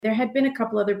There had been a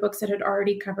couple other books that had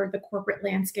already covered the corporate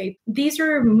landscape.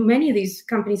 Many of these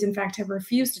companies, in fact, have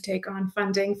refused to take on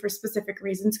funding for specific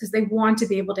reasons because they want to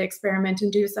be able to experiment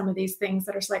and do some of these things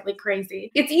that are slightly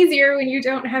crazy. It's easier when you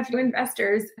don't have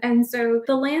investors. And so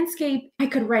the landscape, I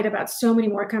could write about so many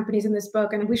more companies in this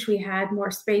book, and I wish we had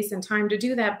more space and time to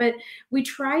do that. But we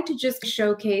try to just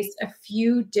showcase a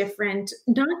few different,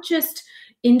 not just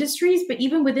industries, but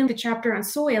even within the chapter on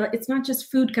soil, it's not just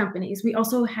food companies. We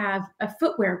also have a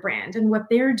footwear brand and what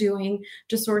they're doing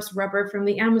to source rubber from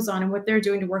the Amazon and what they're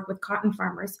doing to work with cotton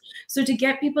farmers. So to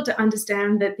get people to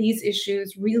understand that these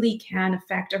issues really can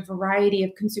affect a variety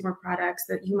of consumer products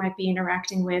that you might be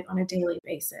interacting with on a daily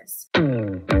basis.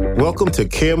 Welcome to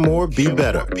Care More, Be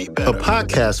Better, a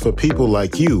podcast for people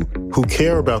like you who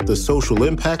care about the social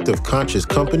impact of conscious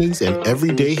companies and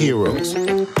everyday heroes.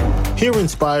 Hear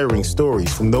inspiring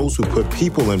stories from those who put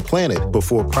people and planet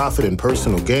before profit and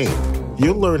personal gain.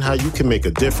 You'll learn how you can make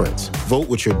a difference, vote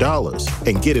with your dollars,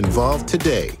 and get involved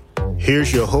today.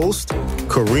 Here's your host,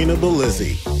 Karina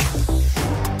Belizzi.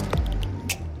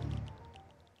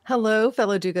 Hello,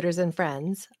 fellow do-gooders and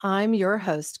friends. I'm your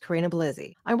host, Karina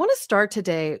Belizzi. I want to start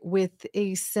today with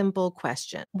a simple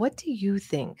question. What do you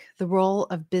think the role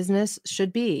of business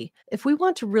should be if we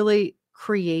want to really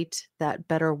create that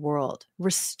better world,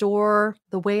 restore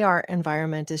the way our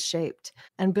environment is shaped,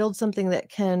 and build something that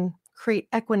can create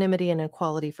equanimity and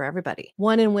equality for everybody?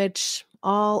 One in which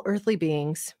all earthly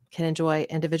beings can enjoy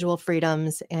individual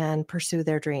freedoms and pursue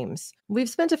their dreams. We've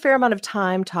spent a fair amount of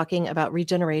time talking about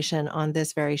regeneration on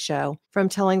this very show, from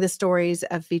telling the stories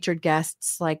of featured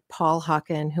guests like Paul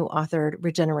Hawken, who authored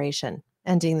Regeneration,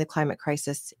 Ending the Climate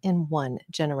Crisis in One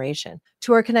Generation,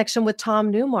 to our connection with Tom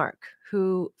Newmark,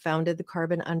 who founded the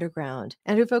Carbon Underground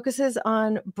and who focuses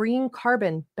on bringing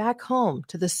carbon back home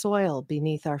to the soil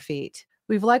beneath our feet.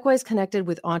 We've likewise connected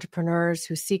with entrepreneurs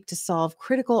who seek to solve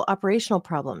critical operational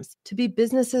problems to be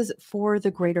businesses for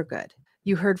the greater good.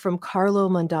 You heard from Carlo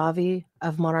Mondavi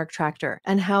of Monarch Tractor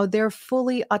and how their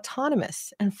fully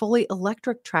autonomous and fully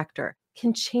electric tractor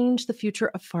can change the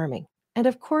future of farming. And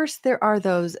of course, there are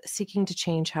those seeking to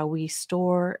change how we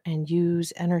store and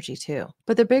use energy too.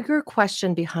 But the bigger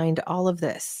question behind all of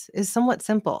this is somewhat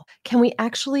simple. Can we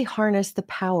actually harness the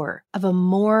power of a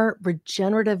more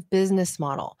regenerative business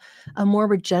model, a more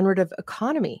regenerative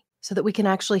economy, so that we can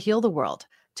actually heal the world?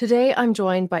 Today, I'm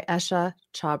joined by Esha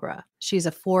Chhabra. She's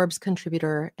a Forbes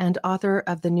contributor and author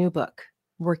of the new book,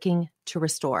 Working to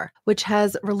Restore, which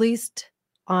has released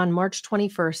on March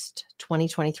 21st,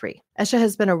 2023. Esha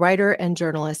has been a writer and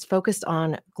journalist focused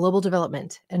on global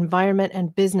development, environment,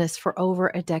 and business for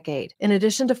over a decade. In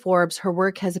addition to Forbes, her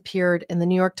work has appeared in the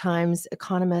New York Times,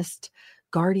 Economist,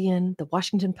 Guardian, The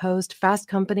Washington Post, Fast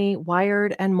Company,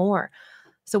 Wired, and more.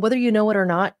 So whether you know it or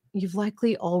not, you've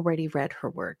likely already read her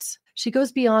words. She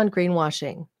goes beyond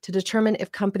greenwashing to determine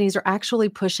if companies are actually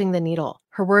pushing the needle.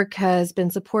 Her work has been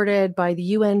supported by the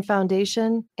UN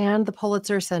Foundation and the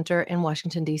Pulitzer Center in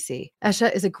Washington, D.C.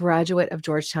 Esha is a graduate of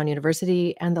Georgetown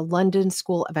University and the London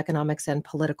School of Economics and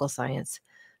Political Science.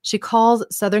 She calls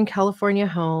Southern California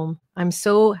home. I'm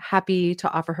so happy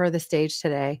to offer her the stage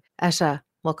today. Esha,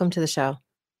 welcome to the show.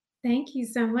 Thank you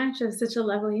so much. That was such a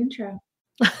lovely intro.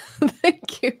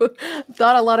 Thank you.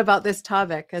 Thought a lot about this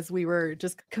topic as we were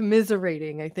just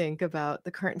commiserating, I think, about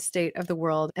the current state of the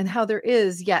world and how there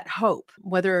is yet hope,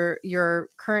 whether you're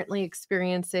currently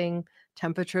experiencing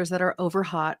temperatures that are over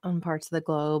hot on parts of the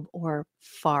globe or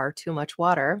far too much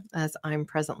water, as I'm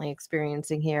presently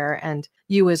experiencing here, and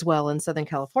you as well in Southern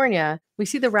California. We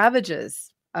see the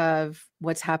ravages of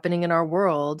what's happening in our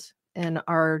world and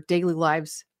our daily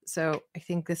lives. So I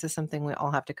think this is something we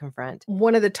all have to confront.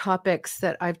 One of the topics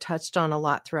that I've touched on a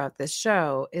lot throughout this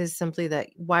show is simply that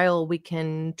while we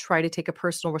can try to take a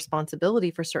personal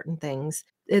responsibility for certain things,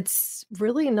 it's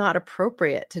really not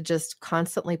appropriate to just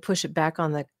constantly push it back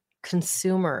on the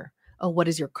consumer. Oh, what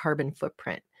is your carbon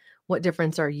footprint? What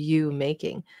difference are you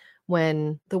making?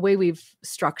 When the way we've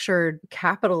structured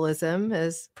capitalism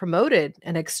has promoted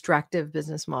an extractive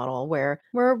business model where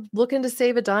we're looking to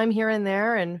save a dime here and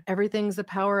there, and everything's the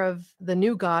power of the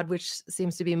new god, which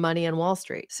seems to be money and Wall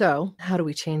Street. So how do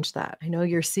we change that? I know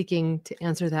you're seeking to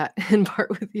answer that in part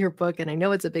with your book, and I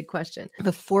know it's a big question.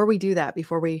 Before we do that,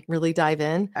 before we really dive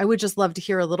in, I would just love to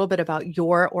hear a little bit about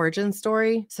your origin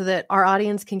story so that our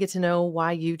audience can get to know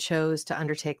why you chose to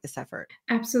undertake this effort.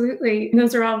 Absolutely.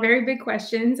 Those are all very big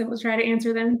questions, and we'll try to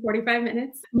answer them in 45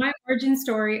 minutes. My origin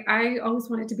story, I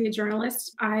always wanted to be a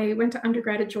journalist. I went to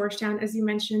undergrad at Georgetown, as you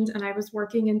mentioned, and I was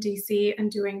working in DC and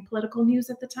doing political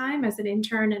news at the time as an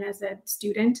intern and as a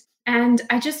student. And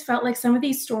I just felt like some of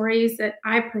these stories that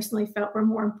I personally felt were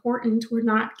more important were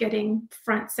not getting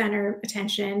front center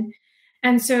attention.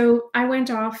 And so I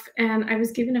went off and I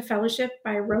was given a fellowship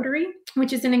by Rotary,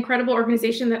 which is an incredible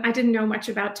organization that I didn't know much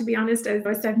about, to be honest, as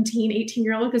a 17,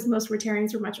 18-year-old, because most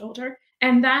Rotarians were much older.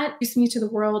 And that introduced me to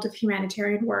the world of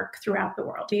humanitarian work throughout the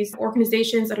world. These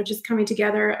organizations that are just coming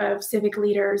together of civic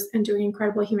leaders and doing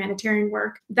incredible humanitarian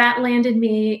work. That landed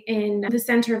me in the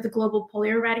center of the global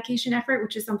polio eradication effort,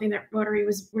 which is something that Rotary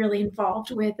was really involved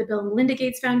with, the Bill and Melinda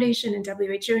Gates Foundation and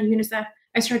WHO and UNICEF.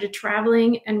 I started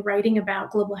traveling and writing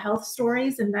about global health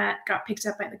stories, and that got picked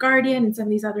up by The Guardian and some of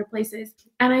these other places.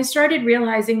 And I started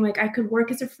realizing like I could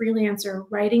work as a freelancer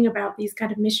writing about these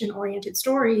kind of mission-oriented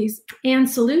stories and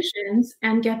solutions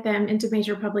and get them into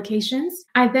major publications.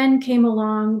 I then came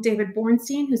along David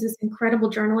Bornstein, who's this incredible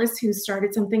journalist who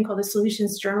started something called the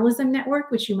Solutions Journalism Network,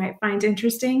 which you might find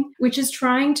interesting, which is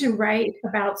trying to write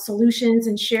about solutions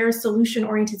and share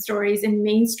solution-oriented stories in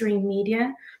mainstream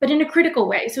media, but in a critical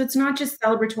way. So it's not just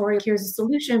celebratory, here's a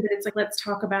solution, but it's like, let's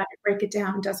talk about it, break it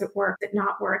down. Does it work? Does it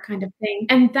not work? Kind of thing.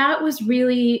 And that was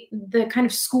really the kind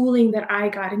of schooling that I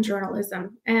got in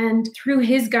journalism. And through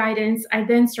his guidance, I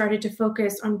then started to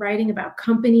focus on writing about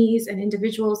companies and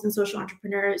individuals and social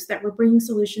entrepreneurs that were bringing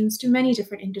solutions to many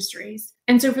different industries.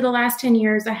 And so for the last 10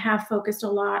 years, I have focused a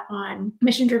lot on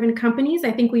mission-driven companies.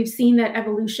 I think we've seen that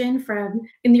evolution from,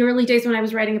 in the early days when I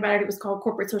was writing about it, it was called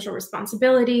corporate social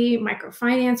responsibility.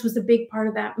 Microfinance was a big part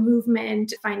of that movement.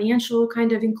 Financial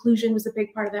kind of inclusion was a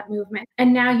big part of that movement.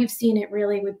 And now you've seen it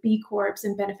really with B Corps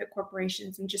and benefit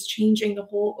corporations and just changing the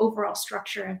whole overall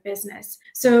structure of business.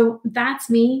 So that's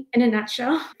me in a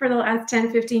nutshell for the last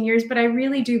 10, 15 years. But I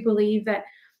really do believe that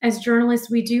as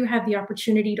journalists, we do have the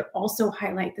opportunity to also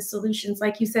highlight the solutions.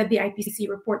 Like you said, the IPCC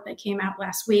report that came out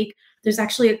last week, there's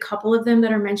actually a couple of them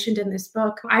that are mentioned in this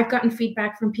book. I've gotten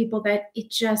feedback from people that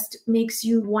it just makes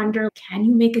you wonder, can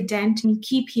you make a dent? And you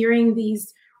keep hearing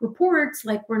these reports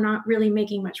like we're not really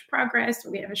making much progress,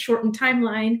 we have a shortened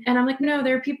timeline. And I'm like, no,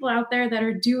 there are people out there that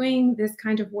are doing this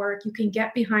kind of work. You can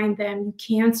get behind them. You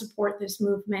can support this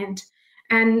movement.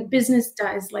 And business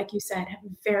does, like you said, have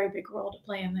a very big role to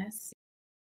play in this.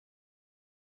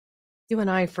 You and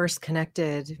I first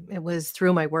connected, it was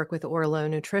through my work with Orlo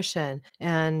Nutrition.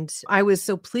 And I was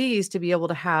so pleased to be able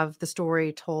to have the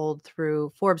story told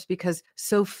through Forbes because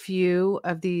so few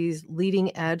of these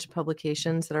leading edge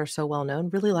publications that are so well known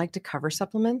really like to cover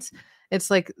supplements. It's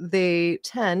like they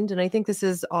tend, and I think this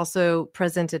is also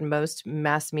present in most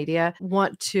mass media,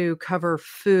 want to cover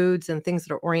foods and things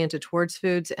that are oriented towards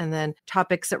foods and then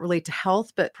topics that relate to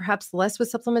health, but perhaps less with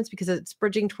supplements because it's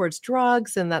bridging towards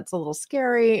drugs and that's a little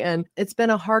scary. And it's been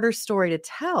a harder story to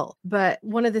tell. But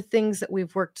one of the things that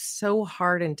we've worked so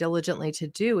hard and diligently to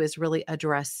do is really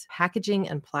address packaging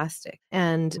and plastic.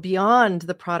 And beyond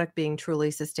the product being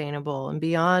truly sustainable and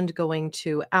beyond going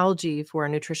to algae for a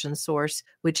nutrition source,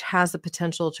 which has the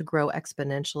potential to grow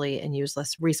exponentially and use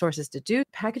less resources to do,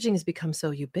 packaging has become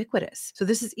so ubiquitous. So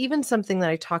this is even something that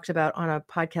I talked about on a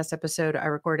podcast episode I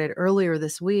recorded earlier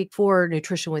this week for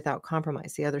Nutrition Without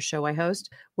Compromise, the other show I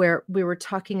host, where we were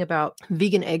talking about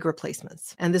vegan egg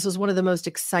replacements. And this was one of the most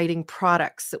exciting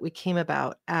products that we came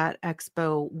about at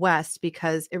Expo West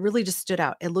because it really just stood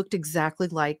out. It looked exactly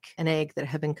like an egg that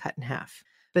had been cut in half.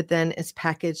 But then it's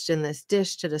packaged in this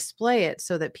dish to display it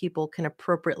so that people can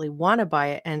appropriately want to buy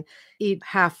it. And eat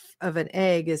half of an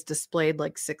egg is displayed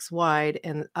like 6 wide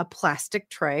in a plastic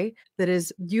tray that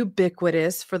is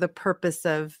ubiquitous for the purpose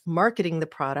of marketing the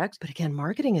product. But again,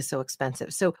 marketing is so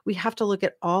expensive. So we have to look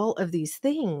at all of these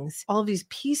things, all of these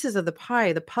pieces of the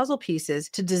pie, the puzzle pieces,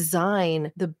 to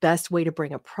design the best way to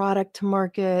bring a product to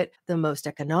market, the most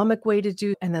economic way to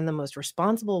do, and then the most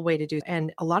responsible way to do.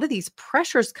 And a lot of these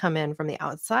pressures come in from the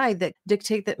outside that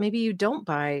dictate that maybe you don't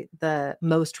buy the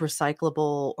most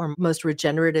recyclable or most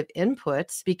regenerative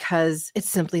inputs because it's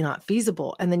simply not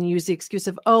feasible. And then you use the excuse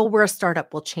of, oh, we're a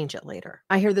startup, we'll change it later.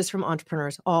 I hear this from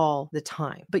entrepreneurs all the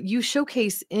time. But you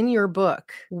showcase in your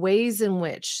book ways in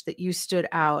which that you stood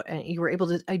out and you were able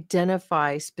to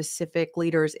identify specific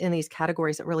leaders in these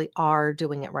categories that really are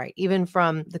doing it right. Even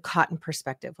from the cotton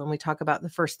perspective, when we talk about the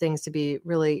first things to be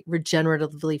really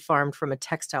regeneratively farmed from a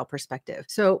textile perspective.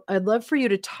 So I'd love for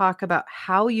you to talk about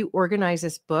how you organize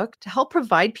this book to help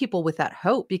provide people with that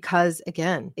hope, because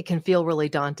again, it can feel really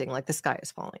daunting, like the sky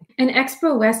is falling. And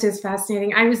Expo West is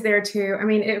fascinating. I was there too. I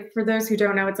mean, for those who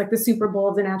don't know, it's like the Super Bowl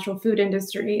of the natural food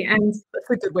industry. And that's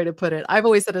a good way to put it. I've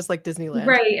always said it's like Disneyland.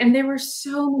 Right. And there were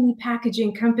so many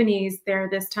packaging companies there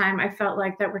this time. I felt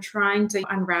like that were trying to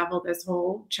unravel this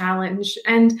whole challenge.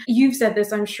 And you've said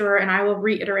this, I'm sure, and I will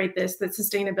reiterate this, that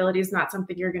sustainability is not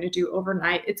something you're going to do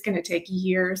overnight. It's going to take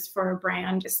years for a brand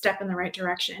planned step in the right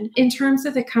direction. In terms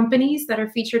of the companies that are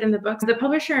featured in the books, the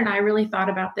publisher and I really thought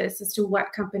about this as to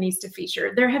what companies to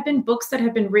feature. There have been books that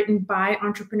have been written by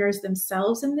entrepreneurs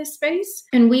themselves in this space,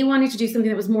 and we wanted to do something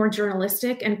that was more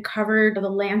journalistic and covered the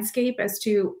landscape as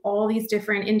to all these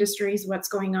different industries, what's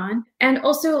going on. And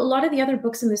also, a lot of the other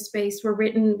books in this space were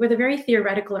written with a very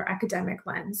theoretical or academic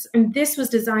lens, and this was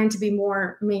designed to be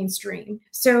more mainstream.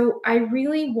 So I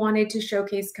really wanted to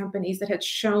showcase companies that had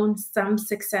shown some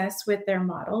success with their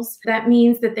models. That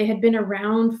means that they had been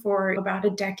around for about a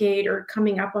decade or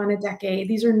coming up on a decade.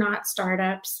 These are not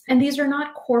startups, and these are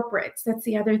not corporates. That's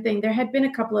the other thing. There had been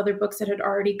a couple other books that had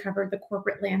already covered the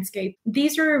corporate landscape.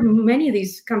 Many of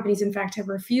these companies, in fact, have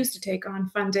refused to take on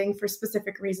funding for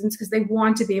specific reasons because they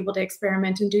want to be able to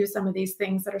experiment and do some of these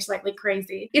things that are slightly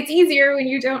crazy. It's easier when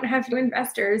you don't have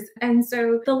investors. And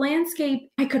so the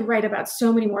landscape, I could write about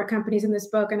so many more companies in this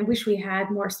book, and I wish we had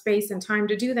more space and time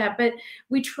to do that. But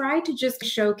we tried to just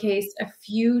showcase a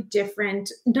few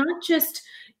different, not just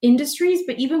industries,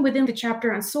 but even within the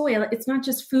chapter on soil, it's not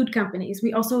just food companies.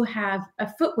 We also have a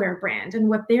footwear brand and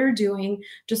what they're doing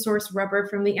to source rubber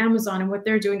from the Amazon and what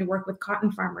they're doing to work with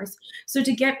cotton farmers. So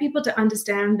to get people to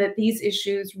understand that these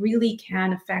issues really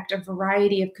can affect a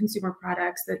variety of consumer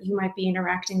products that you might be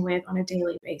interacting with on a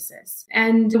daily basis.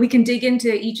 And we can dig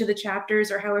into each of the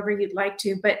chapters or however you'd like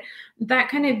to, but that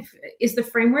kind of is the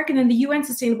framework. And then the UN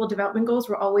Sustainable Development Goals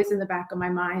were always in the back of my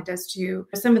mind as to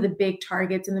some of the big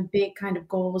targets and the big kind of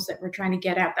goals that we're trying to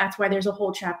get at. That's why there's a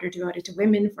whole chapter devoted to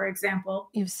women, for example.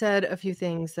 You've said a few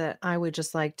things that I would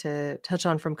just like to touch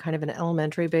on from kind of an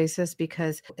elementary basis,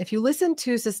 because if you listen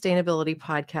to sustainability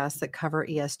podcasts that cover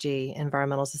ESG,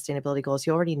 environmental sustainability goals,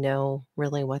 you already know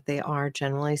really what they are,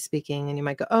 generally speaking. And you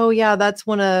might go, oh yeah, that's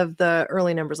one of the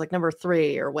early numbers, like number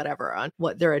 3 or whatever on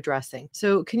what they're addressing.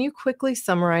 So can you quickly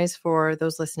summarize for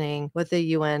those listening what the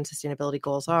UN sustainability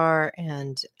goals are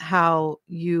and how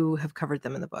you have covered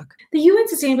them in the book? The UN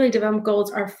Sustainability Development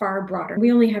Goals are far broader.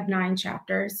 We only have 9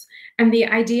 chapters. And the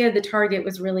idea, the target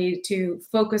was really to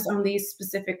focus on these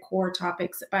specific core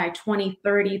topics by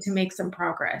 2030 to make some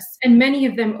progress. And many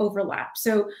of them overlap.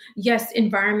 So yes,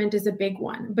 environment is a big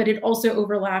one, but it also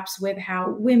overlaps with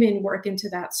how women work into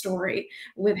that story,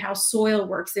 with how soil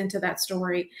works into that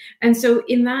story. And so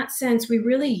in that sense, we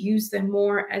really use them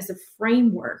more as a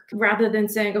framework rather than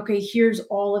saying, okay, here's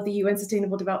all of the UN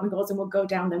Sustainable Development Goals and we'll go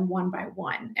down them one by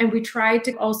one. And we tried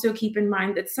to also keep in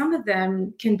mind that some of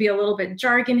them can be a little bit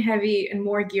jargon heavy and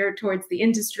more geared towards the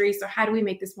industry. So how do we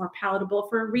make this more palatable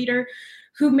for a reader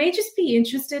who may just be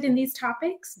interested in these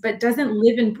topics, but doesn't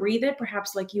live and breathe it,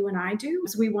 perhaps like you and I do?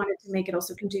 So we wanted to make it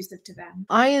also conducive to them.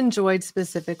 I enjoyed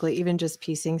specifically even just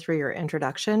piecing through your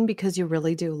introduction because you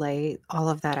really do lay all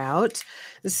of that out.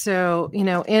 So,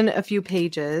 in a few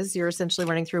pages, you're essentially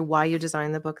running through why you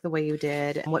designed the book the way you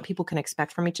did and what people can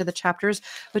expect from each of the chapters,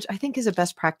 which I think is a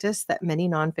best practice that many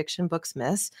nonfiction books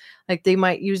miss. Like they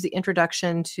might use the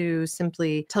introduction to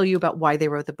simply tell you about why they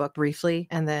wrote the book briefly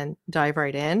and then dive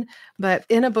right in. But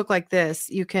in a book like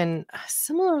this, you can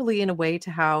similarly in a way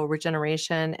to how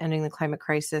Regeneration, Ending the Climate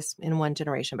Crisis in One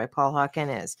Generation by Paul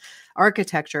Hawken is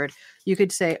architectured, you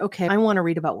could say, okay, I want to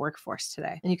read about workforce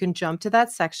today. And you can jump to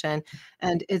that section.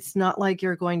 And it's not like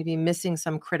you're going to be missing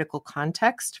some critical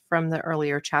context from the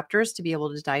earlier chapters to be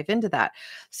able to dive into that.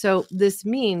 So this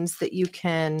means that you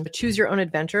can choose your own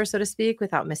adventure, so to speak,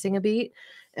 without missing a beat.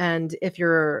 And if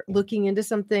you're looking into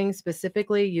something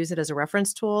specifically, use it as a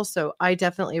reference tool. So I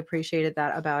definitely appreciated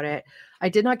that about it. I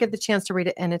did not get the chance to read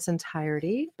it in its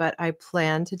entirety, but I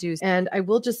plan to do. And I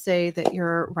will just say that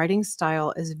your writing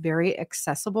style is very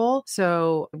accessible.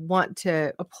 So I want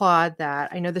to applaud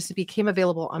that. I know this became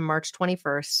available on March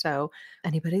 21st. So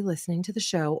anybody listening to the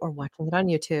show or watching it on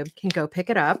YouTube can go pick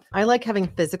it up. I like having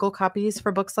physical copies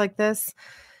for books like this,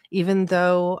 even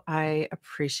though I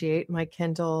appreciate my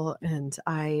Kindle and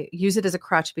I use it as a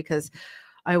crutch because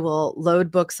I will load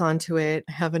books onto it.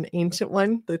 I have an ancient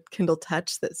one, the Kindle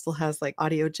Touch, that still has like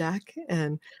audio jack,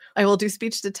 and I will do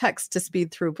speech to text to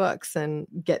speed through books and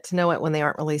get to know it when they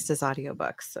aren't released as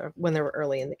audiobooks or when they were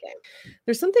early in the game.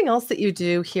 There's something else that you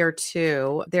do here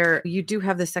too. You do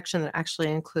have this section that actually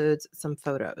includes some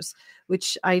photos,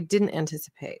 which I didn't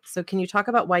anticipate. So can you talk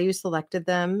about why you selected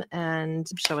them and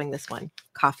showing this one,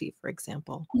 coffee, for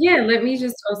example? Yeah, let me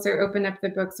just also open up the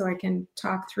book so I can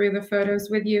talk through the photos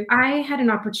with you. I had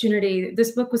an opportunity.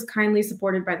 This book was kindly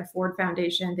supported by the Ford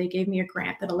Foundation. They gave me a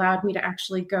grant that allowed me to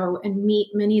actually go and meet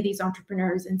many of these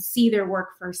entrepreneurs and see their work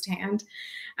firsthand.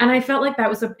 And I felt like that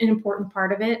was an important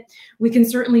part of it. We can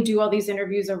certainly do all these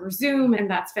interviews over Zoom, and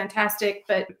that's fantastic.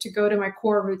 But to go to my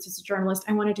core roots as a journalist,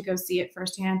 I wanted to go see it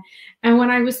firsthand. And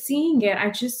when I was seeing it, I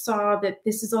just saw that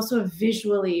this is also a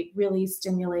visually really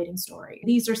stimulating story.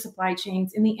 These are supply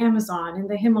chains in the Amazon, in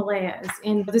the Himalayas,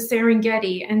 in the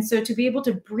Serengeti. And so to be able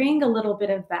to bring a little bit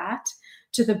of that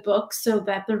to the book so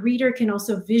that the reader can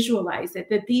also visualize it,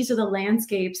 that these are the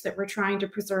landscapes that we're trying to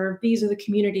preserve, these are the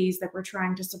communities that we're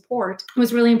trying to support,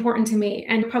 was really important to me.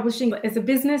 And publishing is a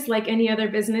business like any other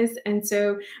business. And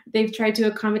so they've tried to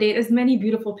accommodate as many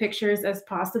beautiful pictures as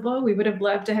possible. We would have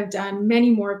loved to have done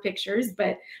many more pictures,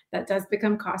 but that does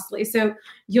become costly. So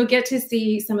you'll get to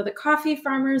see some of the coffee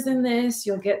farmers in this.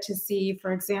 You'll get to see,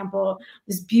 for example,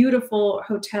 this beautiful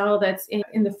hotel that's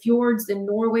in the fjords in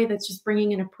Norway that's just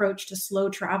bringing an approach to slow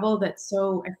travel that's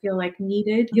so, I feel like,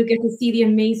 needed. You'll get to see the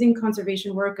amazing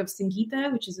conservation work of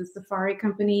Singita, which is a safari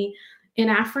company in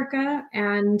Africa.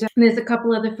 And there's a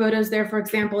couple of the photos there, for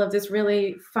example, of this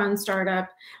really fun startup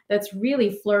that's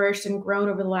really flourished and grown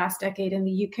over the last decade in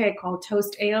the UK called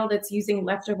Toast Ale, that's using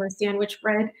leftover sandwich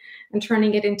bread and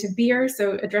turning it into beer,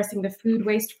 so addressing the food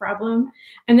waste problem.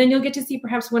 And then you'll get to see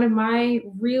perhaps one of my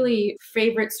really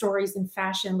favorite stories in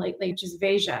fashion lately, which is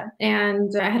Veja.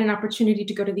 And I had an opportunity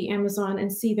to go to the Amazon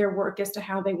and see their work as to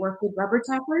how they work with rubber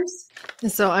tappers.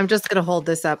 So I'm just going to hold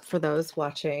this up for those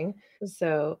watching.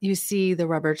 So you see the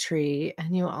rubber tree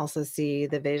and you also see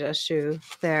the Veja shoe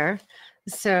there.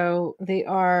 So they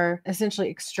are essentially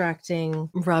extracting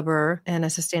rubber in a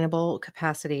sustainable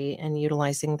capacity and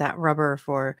utilizing that rubber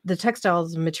for the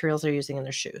textiles and materials they're using in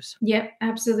their shoes. Yep,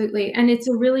 absolutely. And it's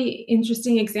a really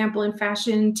interesting example in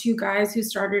fashion. Two guys who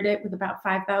started it with about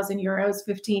 5,000 euros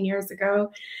 15 years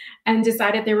ago and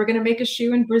decided they were going to make a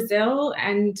shoe in Brazil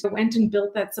and went and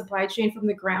built that supply chain from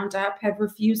the ground up, have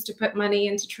refused to put money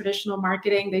into traditional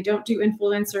marketing. They don't do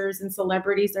influencers and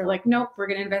celebrities. They're like, nope, we're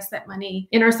going to invest that money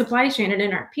in our supply chain and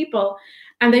in our people.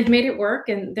 And they've made it work.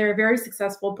 And they're a very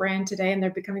successful brand today. And they're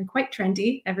becoming quite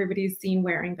trendy. Everybody's seen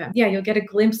wearing them. Yeah, you'll get a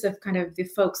glimpse of kind of the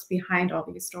folks behind all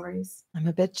these stories. I'm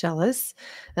a bit jealous.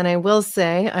 And I will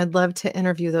say I'd love to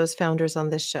interview those founders on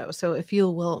this show. So if you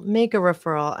will make a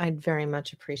referral, I'd very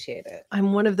much appreciate it.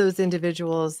 I'm one of those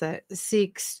individuals that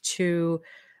seeks to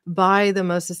buy the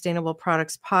most sustainable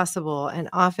products possible and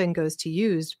often goes to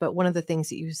used. But one of the things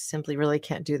that you simply really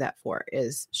can't do that for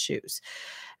is shoes.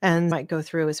 And might go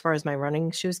through, as far as my running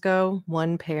shoes go,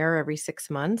 one pair every 6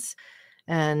 months.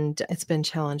 And it's been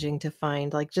challenging to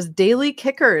find like just daily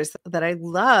kickers that I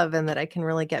love and that I can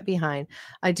really get behind.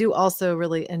 I do also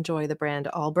really enjoy the brand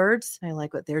Allbirds. I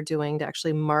like what they're doing to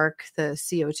actually mark the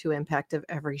CO2 impact of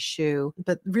every shoe,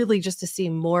 but really just to see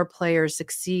more players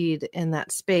succeed in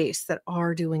that space that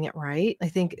are doing it right. I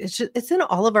think it's in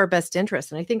all of our best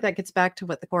interest. And I think that gets back to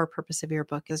what the core purpose of your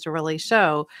book is, to really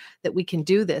show that we can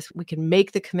do this. We can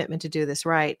make the commitment to do this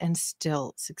right and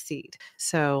still succeed.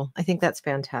 So I think that's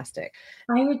fantastic.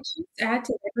 I would just add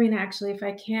to that, Karina, actually, if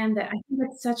I can, that I think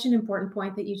that's such an important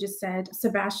point that you just said.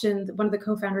 Sebastian, one of the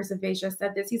co-founders of Veja,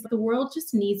 said this. He's like, the world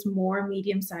just needs more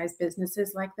medium-sized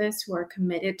businesses like this who are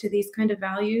committed to these kind of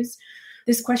values.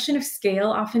 This question of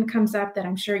scale often comes up that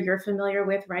I'm sure you're familiar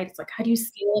with, right? It's like, how do you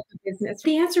scale up a business?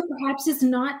 The answer perhaps is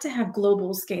not to have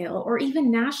global scale or even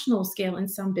national scale in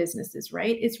some businesses,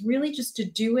 right? It's really just to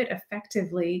do it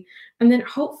effectively. And then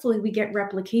hopefully we get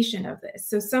replication of this.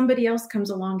 So somebody else comes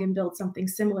along and builds something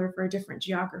similar for a different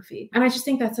geography. And I just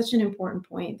think that's such an important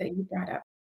point that you brought up.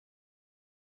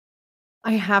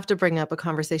 I have to bring up a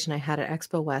conversation I had at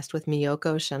Expo West with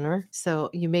Miyoko Shinner. So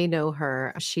you may know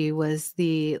her. She was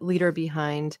the leader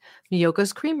behind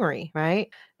Miyoko's Creamery,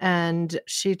 right? And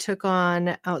she took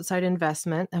on outside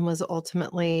investment and was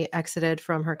ultimately exited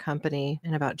from her company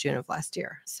in about June of last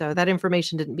year. So that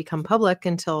information didn't become public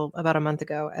until about a month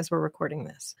ago as we're recording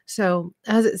this. So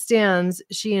as it stands,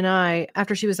 she and I,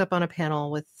 after she was up on a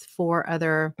panel with 4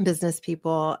 other business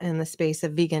people in the space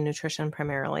of vegan nutrition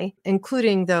primarily,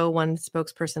 including though one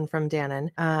spokesperson from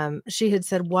Dannon, she had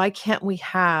said, why can't we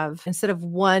have, instead of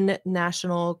one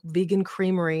national vegan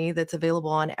creamery that's available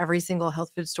on every single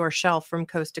health food store shelf from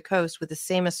coast to coast with the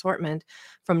same assortment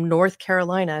from North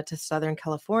Carolina to Southern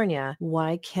California,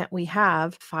 why can't we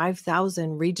have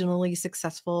 5,000 regionally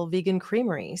successful vegan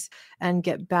creameries and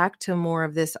get back to more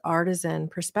of this artisan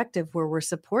perspective where we're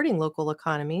supporting local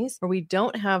economies, where we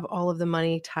don't have all of the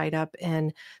money tied up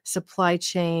in supply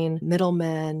chain,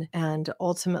 middlemen, and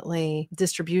ultimately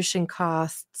distribution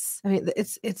costs. I mean,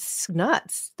 it's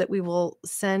nuts that we will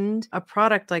send a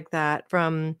product like that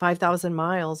from 5,000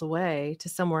 miles away to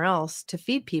somewhere else to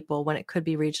feed feed people when it could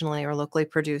be regionally or locally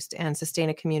produced and sustain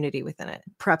a community within it.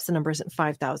 Perhaps the number isn't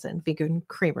 5,000 vegan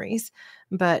creameries,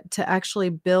 but to actually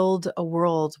build a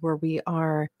world where we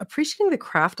are appreciating the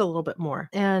craft a little bit more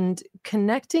and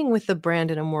connecting with the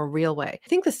brand in a more real way. I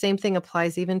think the same thing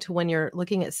applies even to when you're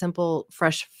looking at simple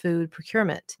fresh food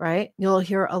procurement, right? You'll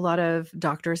hear a lot of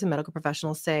doctors and medical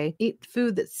professionals say, eat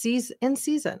food that's in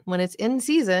season. When it's in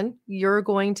season, you're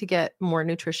going to get more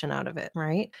nutrition out of it,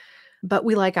 right? But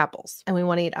we like apples and we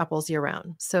want to eat apples year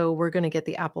round. So we're going to get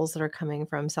the apples that are coming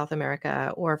from South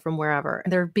America or from wherever.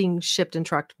 They're being shipped and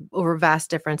trucked over vast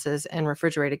differences in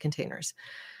refrigerated containers.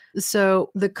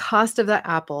 So the cost of that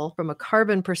apple from a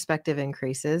carbon perspective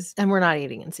increases, and we're not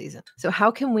eating in season. So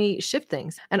how can we shift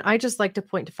things? And I just like to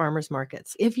point to farmers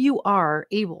markets. If you are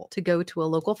able to go to a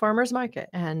local farmers market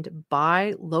and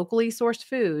buy locally sourced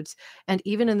foods, and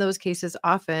even in those cases,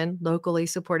 often locally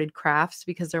supported crafts,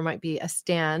 because there might be a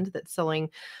stand that's selling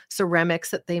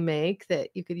ceramics that they make that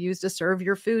you could use to serve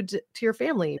your food to your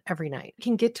family every night. We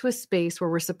can get to a space where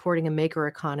we're supporting a maker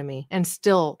economy and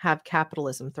still have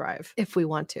capitalism thrive if we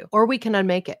want to. Or we can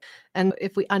unmake it. And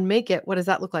if we unmake it, what does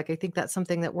that look like? I think that's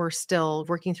something that we're still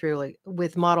working through, like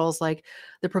with models like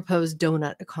the proposed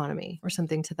donut economy or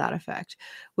something to that effect,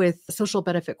 with social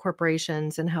benefit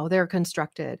corporations and how they're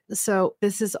constructed. So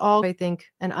this is all, I think,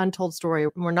 an untold story.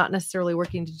 We're not necessarily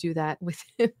working to do that with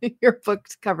your book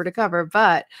cover to cover,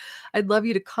 but I'd love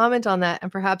you to comment on that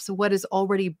and perhaps what is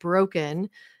already broken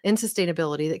in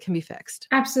sustainability that can be fixed.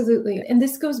 Absolutely. And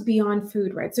this goes beyond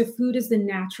food, right? So food is the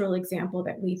natural example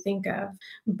that we think of.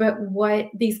 But what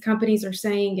these companies are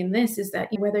saying in this is that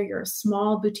whether you're a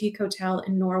small boutique hotel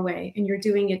in Norway and you're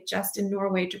doing it just in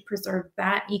Norway to preserve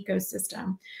that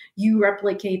ecosystem, you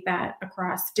replicate that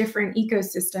across different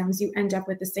ecosystems, you end up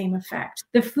with the same effect.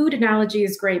 The food analogy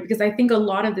is great because I think a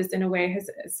lot of this in a way has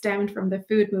stemmed from the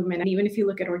food movement. And even if you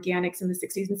look at organics in the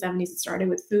 60s and 70s, it started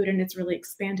with food and it's really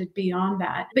expanded beyond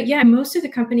that. But yeah, most of the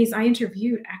companies I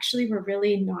interviewed actually were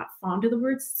really not fond of the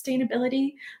word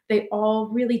sustainability. They all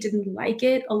really didn't like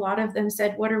it. A lot of them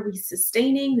said, what are we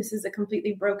sustaining? This is a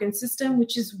completely broken system,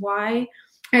 which is why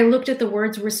I looked at the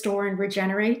words restore and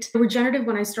regenerate. Regenerative,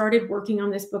 when I started working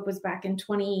on this book, was back in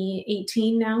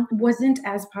 2018 now. Wasn't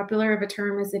as popular of a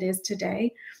term as it is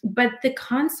today, but the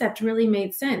concept really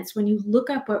made sense. When you look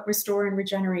up what restore and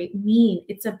regenerate mean,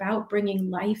 it's about bringing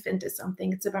life into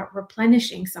something. It's about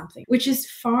replenishing something, which is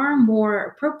far more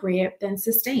appropriate than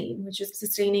sustain, which is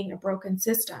sustaining a broken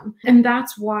system. And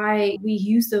that's why we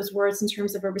use those words in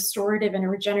terms of a restorative and a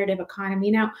regenerative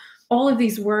economy. Now, all of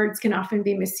these words can often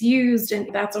be misused,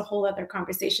 and that's a whole other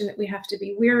conversation that we have to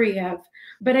be wary of.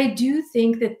 But I do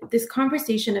think that this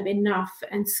conversation of enough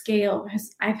and scale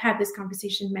I've had this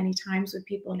conversation many times with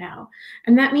people now,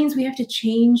 and that means we have to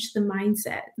change the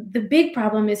mindset. The big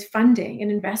problem is funding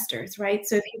and investors, right?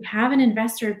 So if you have an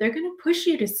investor, they're going to push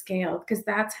you to scale because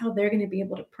that's how they're going to be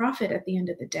able to profit at the end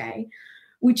of the day.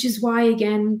 Which is why,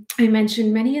 again, I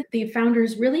mentioned many of the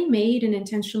founders really made an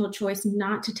intentional choice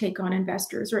not to take on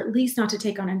investors, or at least not to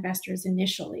take on investors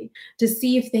initially, to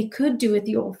see if they could do it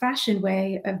the old-fashioned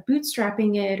way of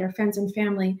bootstrapping it or friends and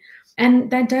family.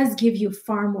 And that does give you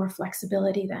far more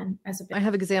flexibility then as a business. I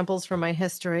have examples from my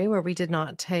history where we did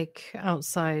not take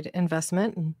outside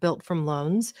investment and built from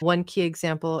loans. One key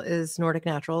example is Nordic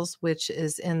Naturals, which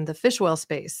is in the fish oil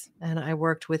space. And I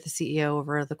worked with the CEO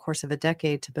over the course of a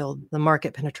decade to build the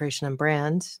market penetration and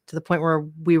brand to the point where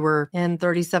we were in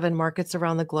 37 markets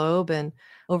around the globe and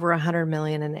over 100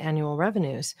 million in annual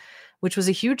revenues, which was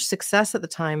a huge success at the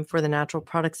time for the natural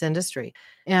products industry.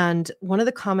 And one of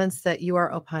the comments that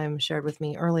UR Opheim shared with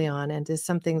me early on, and is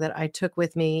something that I took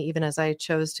with me even as I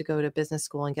chose to go to business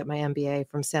school and get my MBA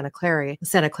from Santa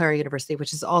Clara University,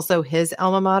 which is also his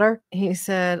alma mater. He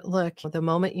said, look, the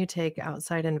moment you take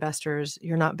outside investors,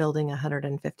 you're not building a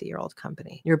 150-year-old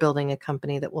company. You're building a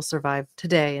company that will survive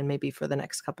today and maybe for the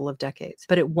next couple of decades,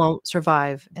 but it won't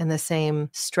survive in the same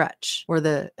stretch or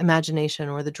the imagination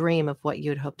or the dream of what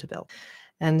you'd hope to build.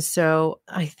 And so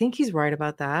I think he's right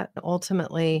about that.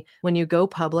 Ultimately, when you go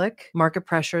public, market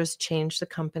pressures change the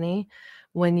company.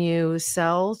 When you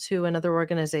sell to another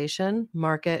organization,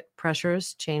 market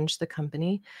pressures change the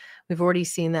company. We've already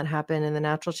seen that happen in the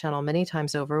natural channel many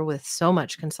times over with so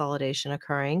much consolidation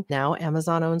occurring. Now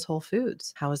Amazon owns Whole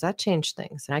Foods. How has that changed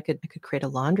things? And I could create a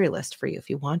laundry list for you if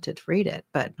you wanted to read it,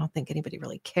 but I don't think anybody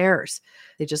really cares.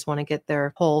 They just want to get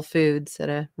their Whole Foods at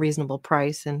a reasonable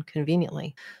price and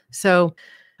conveniently. So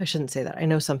I shouldn't say that. I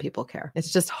know some people care.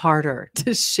 It's just harder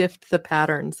to shift the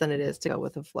patterns than it is to go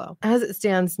with the flow. As it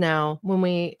stands now, when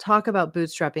we talk about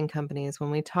bootstrapping companies,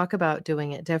 when we talk about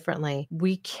doing it differently,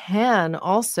 we can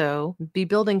also be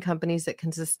building companies that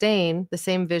can sustain the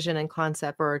same vision and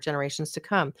concept for generations to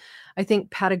come. I think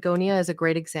Patagonia is a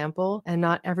great example, and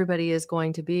not everybody is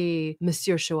going to be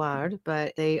Monsieur Chouard,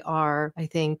 but they are, I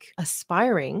think,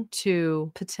 aspiring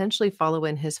to potentially follow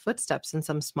in his footsteps in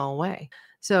some small way.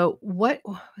 So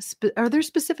are there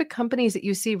specific companies that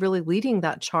you see really leading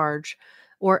that charge,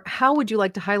 or how would you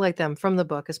like to highlight them from the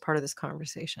book as part of this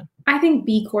conversation? I think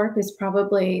B Corp is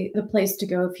probably the place to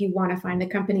go if you want to find the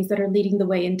companies that are leading the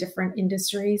way in different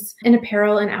industries. In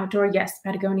apparel and outdoor, yes,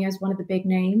 Patagonia is one of the big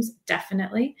names,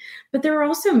 definitely. But there are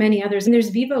also many others. And there's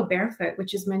Vivo Barefoot,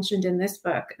 which is mentioned in this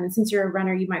book. And since you're a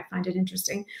runner, you might find it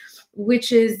interesting,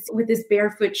 which is with this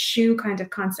barefoot shoe kind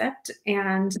of concept.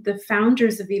 And the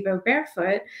founders of Vivo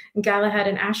Barefoot, Galahad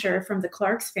and Asher from the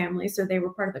Clarks family, so they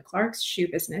were part of the Clarks shoe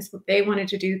business, but they wanted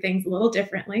to do things a little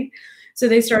differently. So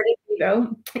they started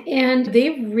Vivo, and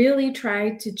they've really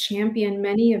tried to champion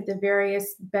many of the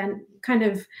various kind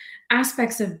of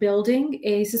aspects of building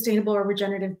a sustainable or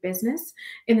regenerative business,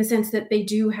 in the sense that they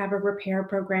do have a repair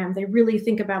program. They really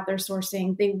think about their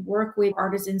sourcing. They work with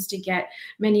artisans to get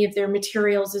many of their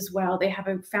materials as well. They have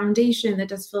a foundation that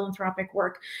does philanthropic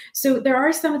work. So there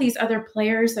are some of these other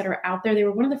players that are out there. They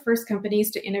were one of the first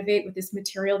companies to innovate with this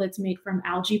material that's made from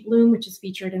algae bloom, which is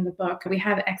featured in the book. We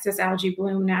have excess algae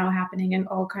bloom now happening in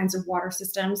all kinds of water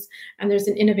systems. And there's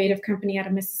an innovative company out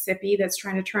of Mississippi that's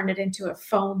trying to turn it into a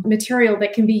foam material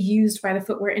that can be used by the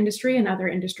footwear industry and other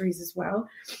industries as well.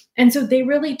 And so they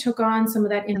really took on some of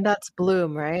that. And that's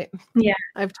Bloom, right? Yeah.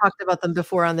 I've talked about them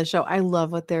before on the show. I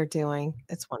love what they're doing.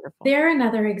 It's wonderful. They're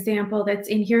another example that's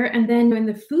in here. And then in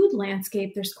the food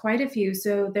landscape, there's quite a few.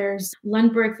 So there's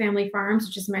Lundberg Family Farms,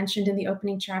 which is mentioned in the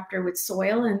opening chapter with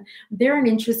soil. And they're an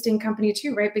interesting company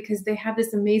too, right? Because they have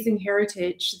this amazing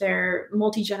heritage. They're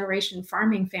multi-generation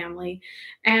farming family.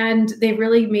 And they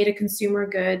really made a consumer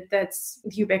good that's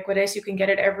ubiquitous. You can get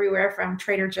it everywhere, from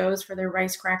Trader Joe's for their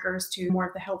rice crackers to more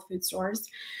of the health food stores.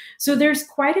 So there's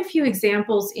quite a few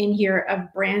examples in here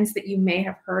of brands that you may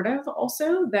have heard of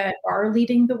also that are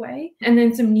leading the way, and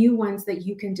then some new ones that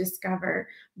you can discover.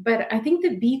 But I think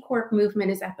the B Corp movement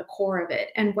is at the core of it.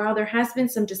 And while there has been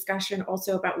some discussion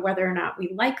also about whether or not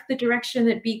we like the direction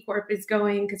that B Corp is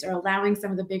going, because they're allowing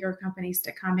some of the bigger companies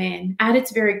to come in, at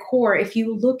its very core, if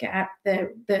you look at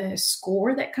the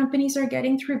score that companies are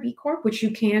getting through B Corp, which you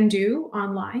can do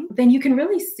online, then you can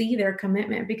really see their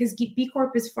commitment, because B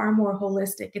Corp is far more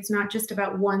holistic. It's not just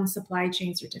about one supply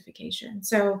chain certification.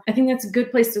 So I think that's a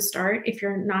good place to start if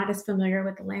you're not as familiar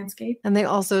with the landscape. And they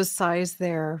also size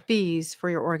their fees for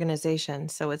your organization.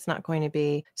 So it's not going to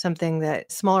be something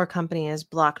that smaller company is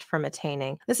blocked from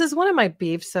attaining. This is one of my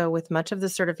beefs. So with much of the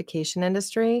certification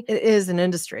industry, it is an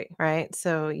industry, right?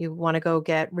 So you want to go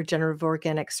get regenerative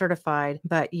organic certified,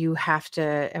 but you have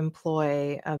to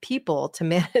employ people to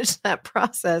manage that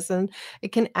process. And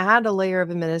it can add a layer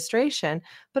of administration,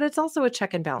 but it's also a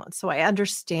check and balance. So I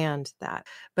understand that.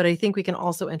 But I think we can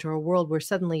also enter a world where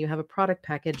suddenly you have a product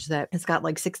package that has got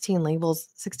like 16 labels,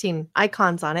 16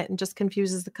 icons on it, and just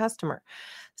confuses the customer.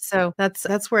 So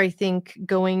that's where I think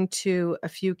going to a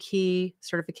few key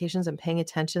certifications and paying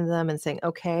attention to them and saying,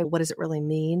 okay, what does it really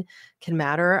mean, can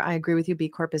matter. I agree with you. B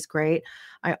Corp is great.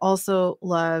 I also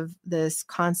love this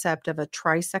concept of a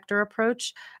tri-sector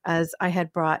approach, as I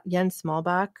had brought Jens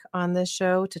Smallbach on this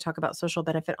show to talk about social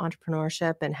benefit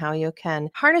entrepreneurship and how you can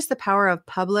harness the power of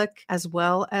public as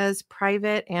well as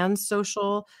private and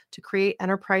social to create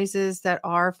enterprises that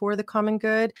are for the common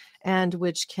good and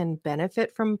which can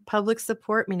benefit from public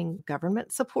support, meaning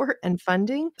government support and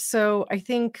funding. So I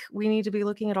think we need to be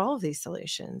looking at all of these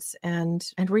solutions and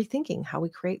rethinking how we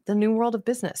create the new world of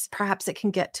business. Perhaps it can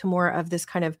get to more of this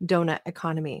kind of donut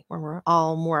economy where we're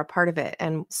all more a part of it.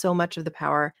 And so much of the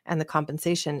power and the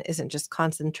compensation isn't just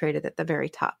concentrated at the very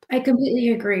top. I completely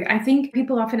agree. I think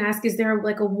people often ask, is there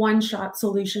like a one-shot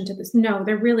solution to this? No,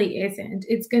 there really isn't.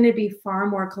 It's going to be far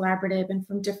more collaborative and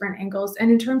from different angles.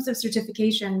 And in terms of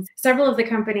certifications, several of the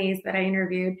companies that I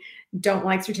interviewed don't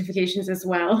like certifications as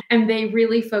well. And they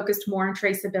really focused more on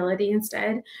traceability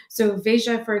instead. So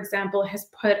Veja, for example, has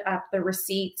put up the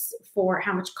receipts for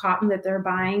how much cotton that they're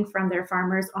buying from their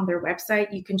farmers on their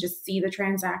website. You can just see the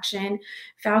transaction.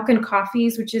 Falcon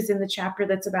Coffees, which is in the chapter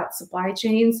that's about supply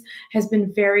chains, has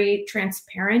been very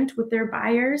transparent with their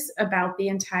buyers about the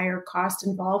entire cost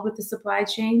involved with the supply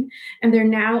chain. And they're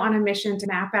now on a mission to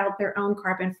map out their own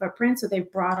carbon footprint. So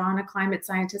they've brought on a climate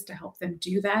scientist to help them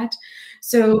do that.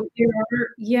 So there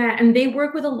and they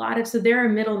work with a lot of, so they're a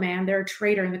middleman, they're a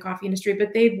trader in the coffee industry,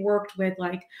 but they've worked with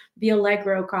like the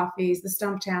Allegro coffees, the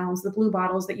Stumptowns, the Blue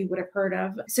Bottles that you would have heard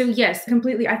of. So yes,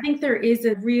 completely. I think there is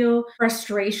a real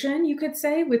frustration, you could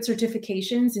say, with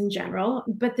certifications in general,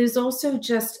 but there's also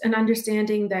just an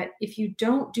understanding that if you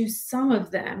don't do some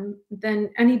of them, then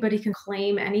anybody can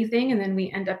claim anything, and then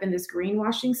we end up in this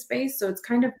greenwashing space. So it's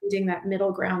kind of finding that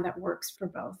middle ground that works for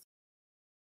both.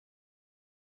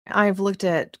 I've looked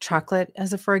at chocolate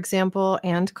as a for example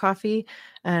and coffee.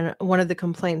 And one of the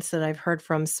complaints that I've heard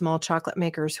from small chocolate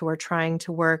makers who are trying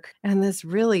to work in this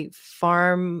really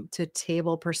farm to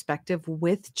table perspective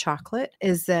with chocolate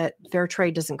is that fair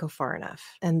trade doesn't go far enough.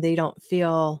 And they don't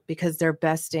feel, because they're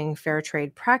besting fair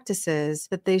trade practices,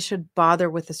 that they should bother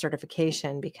with the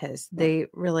certification, because they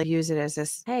really use it as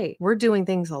this, hey, we're doing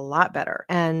things a lot better.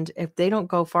 And if they don't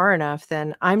go far enough,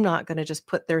 then I'm not going to just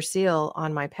put their seal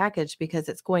on my package because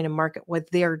it's going to market what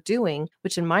they're doing,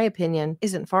 which in my opinion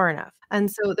isn't far enough. And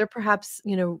so they're perhaps,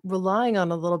 relying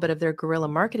on a little bit of their guerrilla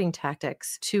marketing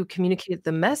tactics to communicate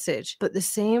the message, but the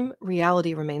same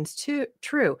reality remains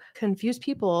true. Confused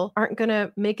people aren't going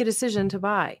to make a decision to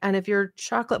buy. And if your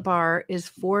chocolate bar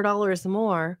is $4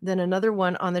 more than another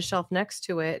one on the shelf next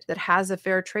to it that has a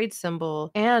fair trade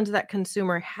symbol, and that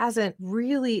consumer hasn't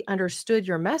really understood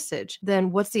your message,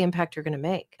 then what's the impact you're going to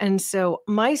make? And so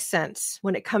my sense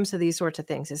when it comes to these sorts of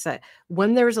things is that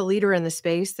when there's a leader in the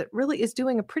space that really is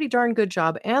doing a pretty darn good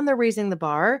job and they're raising the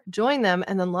bar, join them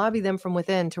and then lobby them from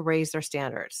within to raise their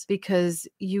standards, because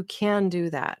you can do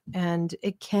that and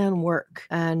it can work.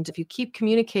 And if you keep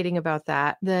communicating about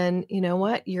that, then you know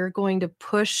what? You're going to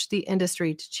push the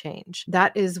industry to change.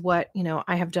 That is what,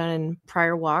 I have done in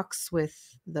prior walks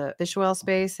with the fish oil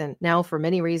space. And now for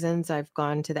many reasons, I've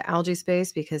gone to the algae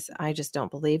space because I just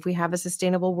don't believe we have a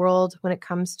sustainable world when it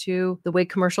comes to the way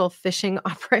commercial fishing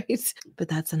operates. But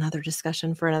that's another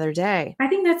discussion for another day. I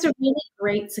think that's a really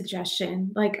great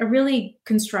suggestion, like a really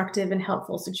constructive and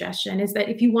helpful suggestion, is that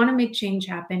if you want to make change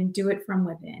happen, do it from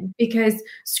within, because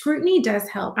scrutiny does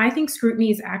help. I think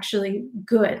scrutiny is actually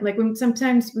good. Like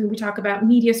sometimes when we talk about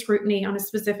media scrutiny on a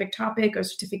specific topic or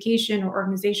certification or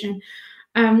organization,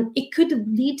 it could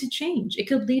lead to change. It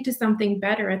could lead to something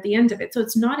better at the end of it. So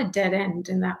it's not a dead end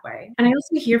in that way. And I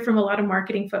also hear from a lot of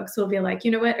marketing folks who will be like,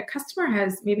 you know what, a customer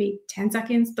has maybe 10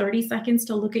 seconds, 30 seconds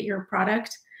to look at your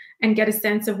product and get a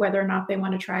sense of whether or not they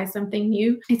want to try something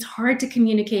new. It's hard to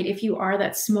communicate if you are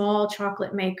that small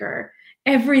chocolate maker,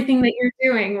 everything that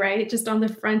you're doing, right? Just on the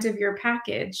front of your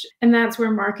package. And that's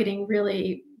where marketing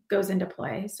really goes into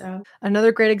play. So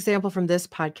another great example from this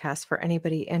podcast for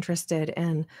anybody interested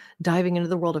in diving into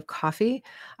the world of coffee,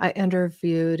 I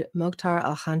interviewed Mokhtar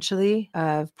Al-Hanchali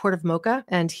of Port of Mocha,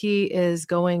 and he is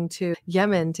going to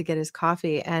Yemen to get his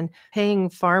coffee and paying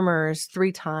farmers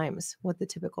 3 times what the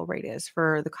typical rate is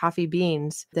for the coffee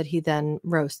beans that he then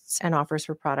roasts and offers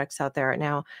for products out there.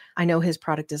 Now, I know his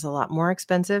product is a lot more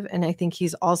expensive, and I think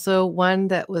he's also one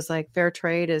that was like, fair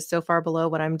trade is so far below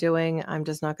what I'm doing, I'm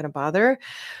just not going to bother.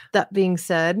 That being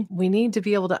said, we need to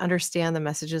be able to understand the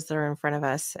messages that are in front of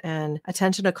us, and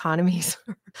attention economies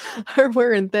are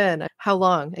wearing thin. How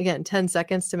long? Again, 10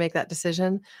 seconds to make that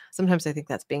decision. Sometimes I think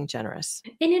that's being generous.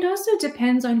 And it also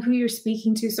depends on who you're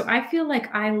speaking to. So I feel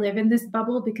like I live in this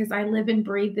bubble because I live and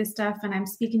breathe this stuff, and I'm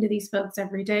speaking to these folks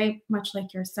every day, much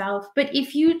like yourself. But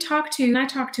if you I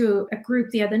talked to a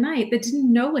group the other night that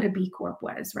didn't know what a B Corp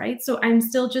was, right? So I'm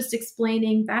still just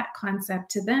explaining that concept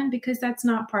to them because that's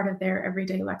not part of their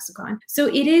everyday lexicon. So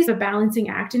it is a balancing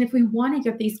act. And if we want to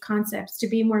get these concepts to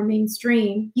be more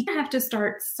mainstream, you have to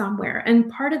start somewhere. And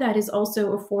part of that is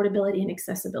also affordability and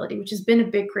accessibility, which has been a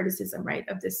big criticism, right,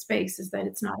 of this space, is that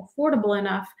it's not affordable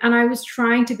enough. And I was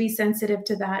trying to be sensitive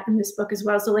to that in this book as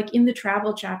well. So like in the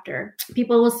travel chapter,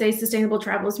 people will say sustainable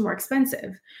travel is more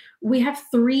expensive. We have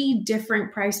 3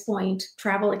 different price point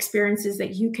travel experiences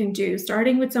that you can do,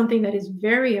 starting with something that is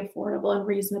very affordable and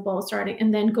reasonable,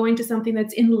 and then going to something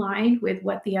that's in line with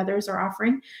what the others are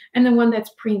offering, and then one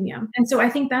that's premium. And so I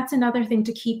think that's another thing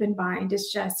to keep in mind, is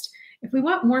just, if we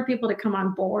want more people to come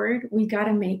on board, we got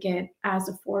to make it as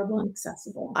affordable and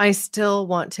accessible. I still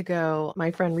want to go.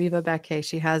 My friend Riva Beckey,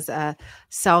 she has a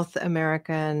South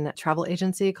American travel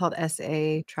agency called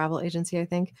SA Travel Agency, I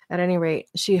think. At any rate,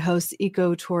 she hosts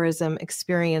ecotourism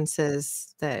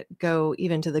experiences that go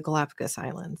even to the Galapagos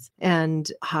Islands.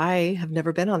 And I have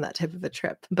never been on that type of a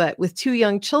trip. But with 2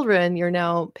 young children, you're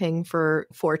now paying for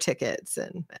 4 tickets,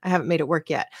 and I haven't made it work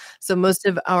yet. So most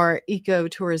of our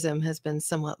ecotourism has been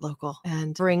somewhat local. beautiful.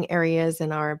 And growing areas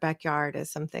in our backyard is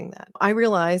something that I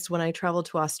realized when I traveled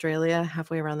to Australia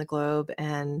halfway around the globe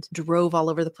and drove all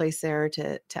over the place there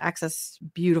to access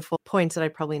beautiful points that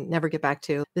I'd probably never get back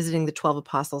to, visiting the 12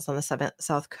 Apostles on the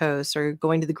South Coast or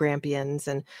going to the Grampians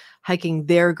and hiking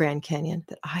their Grand Canyon,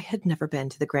 that I had never been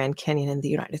to the Grand Canyon in the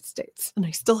United States, and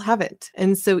I still haven't.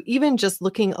 And so even just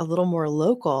looking a little more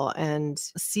local and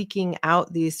seeking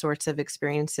out these sorts of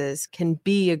experiences can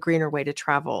be a greener way to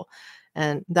travel.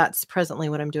 And that's presently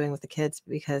what I'm doing with the kids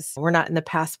because we're not in the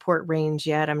passport range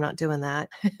yet. I'm not doing that.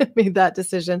 I made that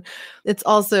decision. It's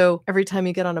also every time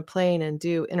you get on a plane and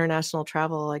do international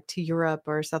travel, like to Europe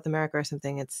or South America or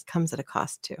something, it comes at a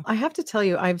cost too. I have to tell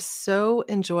you, I've so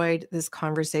enjoyed this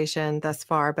conversation thus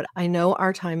far, but I know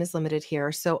our time is limited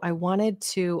here. So I wanted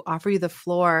to offer you the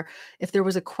floor. If there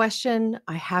was a question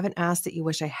I haven't asked that you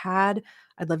wish I had,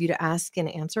 I'd love you to ask and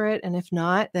answer it. And if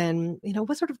not, then,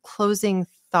 what sort of closing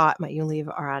thought might you leave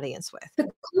our audience with? The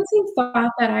closing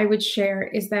thought that I would share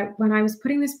is that when I was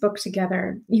putting this book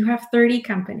together, you have 30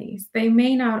 companies. They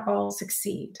may not all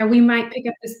succeed. And we might pick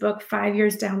up this book 5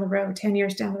 years down the road, 10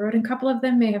 years down the road, and a couple of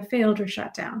them may have failed or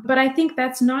shut down. But I think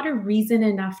that's not a reason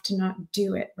enough to not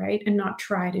do it, right? And not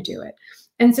try to do it.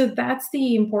 And so that's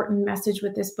the important message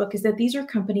with this book is that these are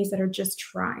companies that are just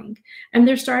trying. And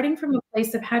they're starting from a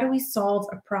place of how do we solve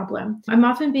a problem? I'm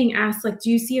often being asked, do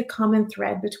you see a common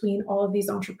thread between all of these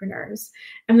entrepreneurs?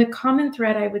 And the common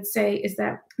thread I would say is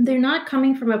that they're not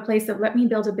coming from a place of let me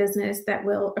build a business that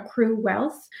will accrue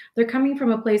wealth. They're coming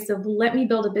from a place of let me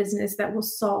build a business that will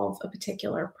solve a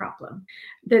particular problem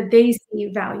that they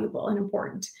see valuable and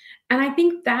important. And I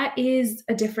think that is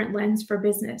a different lens for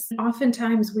business.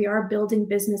 Oftentimes we are building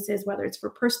businesses, whether it's for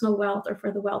personal wealth or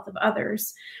for the wealth of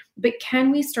others. But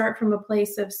can we start from a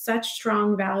place of such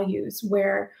strong values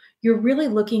where you're really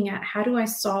looking at how do I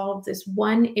solve this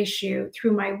one issue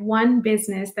through my one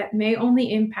business that may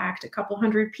only impact a couple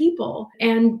hundred people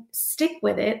and stick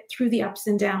with it through the ups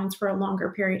and downs for a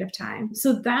longer period of time.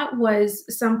 So that was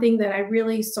something that I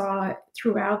really saw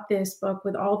throughout this book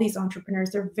with all these entrepreneurs.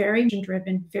 They're very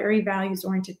driven, very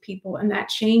values-oriented people, and that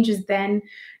change is then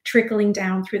trickling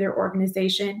down through their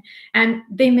organization. And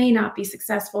they may not be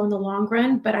successful in the long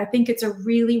run, but I think it's a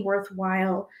really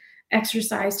worthwhile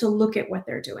exercise to look at what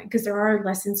they're doing because there are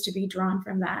lessons to be drawn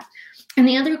from that. And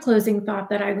the other closing thought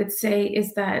that I would say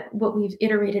is that what we've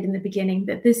iterated in the beginning,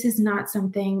 that this is not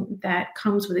something that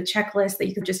comes with a checklist that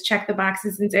you can just check the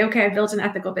boxes and say, okay, I built an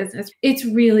ethical business. It's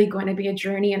really going to be a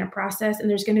journey and a process. And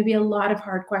there's going to be a lot of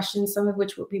hard questions, some of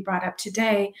which will be brought up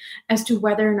today as to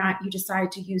whether or not you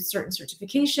decide to use certain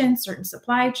certifications, certain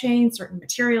supply chains, certain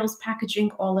materials,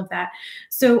 packaging, all of that.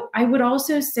 So I would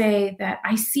also say that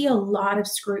I see a lot of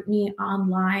scrutiny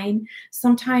online.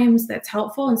 Sometimes that's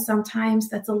helpful and sometimes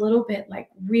that's a little bit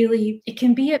really, it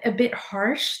can be a bit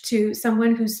harsh to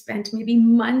someone who's spent maybe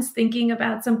months thinking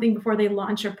about something before they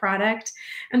launch a product.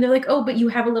 And they're like, oh, but you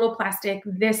have a little plastic,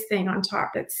 this thing on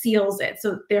top that seals it.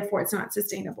 So therefore it's not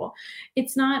sustainable.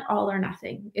 It's not all or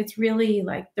nothing. It's really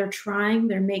they're trying,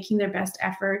 they're making their best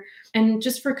effort. And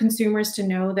just for consumers to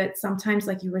know that sometimes,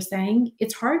 like you were saying,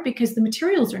 it's hard because the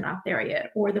materials are not there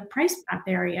yet or the price is not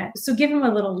there yet. So give them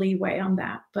a little leeway on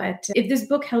that. But if this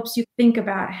book helps you think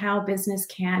about how business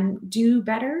can do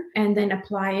better and then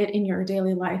apply it in your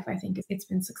daily life, I think it's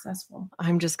been successful.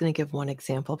 I'm just going to give one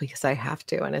example because I have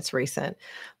to, and it's recent.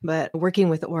 But working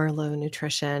with Orlo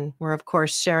Nutrition, we're of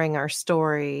course sharing our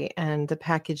story and the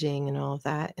packaging and all of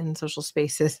that in social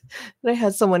spaces. And I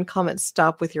had someone comment,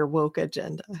 "Stop with your woke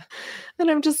agenda."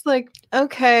 And I'm just like,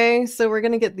 okay, so we're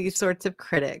going to get these sorts of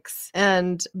critics.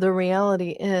 And the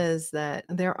reality is that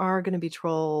there are going to be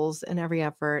trolls in every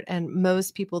effort. And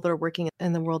most people that are working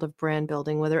in the world of brand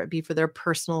building, whether it be for their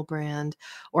personal brand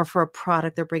or for a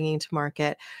product they're bringing to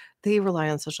market, they rely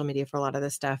on social media for a lot of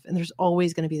this stuff. And there's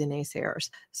always going to be the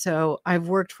naysayers. So I've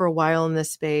worked for a while in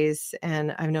this space,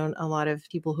 and I've known a lot of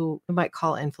people who might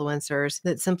call influencers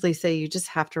that simply say, you just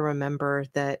have to remember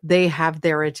that they have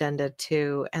their agenda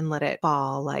too, and let it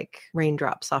fall like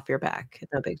raindrops off your back.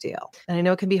 No big deal. And I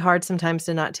know it can be hard sometimes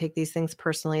to not take these things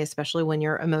personally, especially when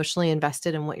you're emotionally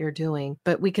invested in what you're doing.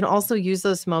 But we can also use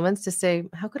those moments to say,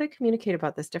 how could I communicate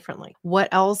about this differently? What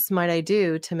else might I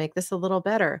do to make this a little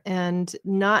better? And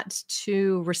not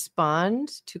to respond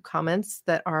to comments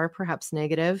that are perhaps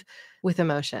negative with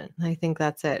emotion. I think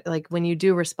that's it. When you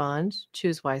do respond,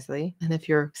 choose wisely. And if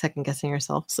you're second guessing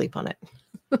yourself, sleep on it.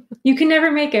 You can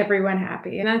never make everyone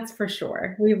happy. And that's for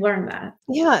sure. We've learned that.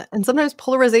 Yeah. And sometimes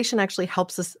polarization actually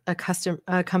helps a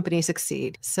company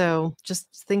succeed. So just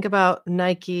think about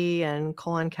Nike and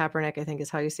Colin Kaepernick, I think is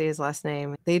how you say his last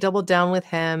name. They doubled down with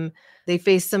him They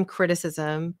faced some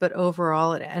criticism, but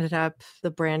overall it ended up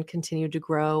the brand continued to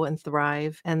grow and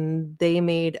thrive, and they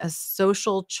made a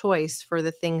social choice for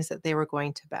the things that they were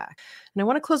going to back. And I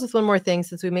want to close with one more thing,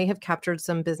 since we may have captured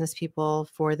some business people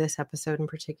for this episode in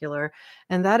particular.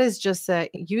 And that is just that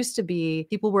it used to be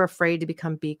people were afraid to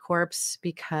become B Corps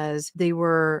because they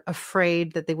were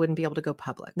afraid that they wouldn't be able to go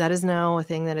public. That is now a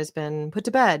thing that has been put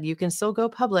to bed. You can still go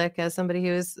public as somebody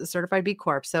who is a certified B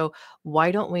Corp. So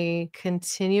why don't we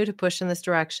continue to push in this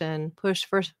direction, push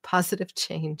for positive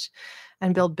change,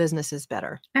 and build businesses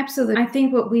better? Absolutely. I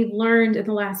think what we've learned in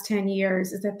the last 10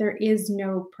 years is that there is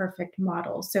no perfect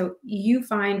model. So you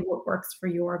find what works for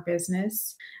your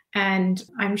business. And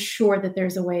I'm sure that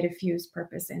there's a way to fuse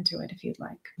purpose into it if you'd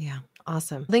like. Yeah,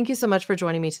 awesome. Thank you so much for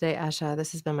joining me today, Esha.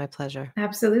 This has been my pleasure.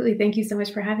 Absolutely. Thank you so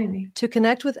much for having me. To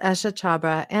connect with Esha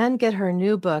Chhabra and get her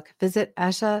new book, visit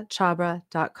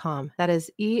eshachhabra.com. That is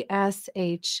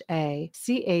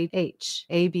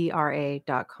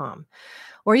ESHACHHABRA.com.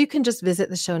 Or you can just visit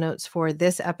the show notes for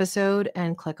this episode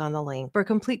and click on the link. For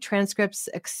complete transcripts,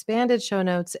 expanded show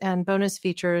notes, and bonus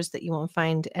features that you won't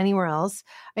find anywhere else,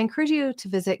 I encourage you to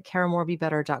visit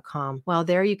caremorebebetter.com. While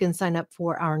there, you can sign up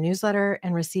for our newsletter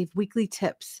and receive weekly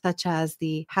tips, such as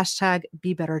the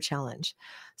 #BeBetterChallenge.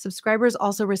 Subscribers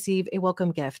also receive a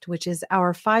welcome gift, which is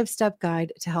our 5-step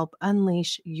guide to help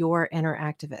unleash your inner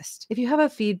activist. If you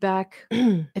have feedback,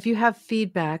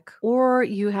 or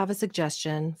you have a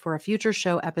suggestion for a future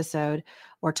show episode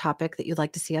or topic that you'd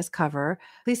like to see us cover,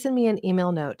 please send me an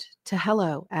email note to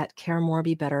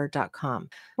hello@caremorebebetter.com.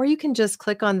 Or you can just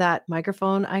click on that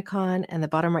microphone icon in the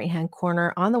bottom right-hand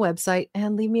corner on the website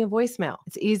and leave me a voicemail.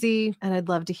 It's easy, and I'd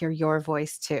love to hear your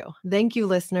voice too. Thank you,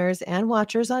 listeners and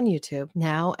watchers on YouTube,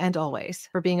 now and always,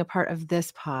 for being a part of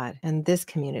this pod and this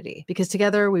community, because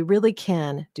together we really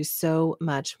can do so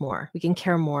much more. We can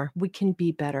care more. We can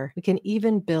be better. We can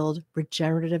even build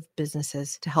regenerative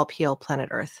businesses to help heal planet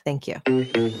Earth. Thank you.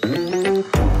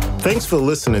 Thanks for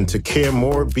listening to Care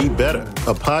More, Be Better,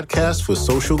 a podcast for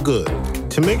social good.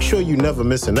 To make sure you never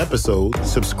miss an episode,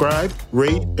 subscribe,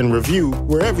 rate, and review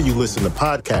wherever you listen to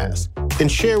podcasts,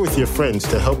 and share with your friends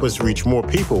to help us reach more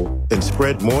people and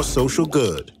spread more social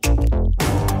good.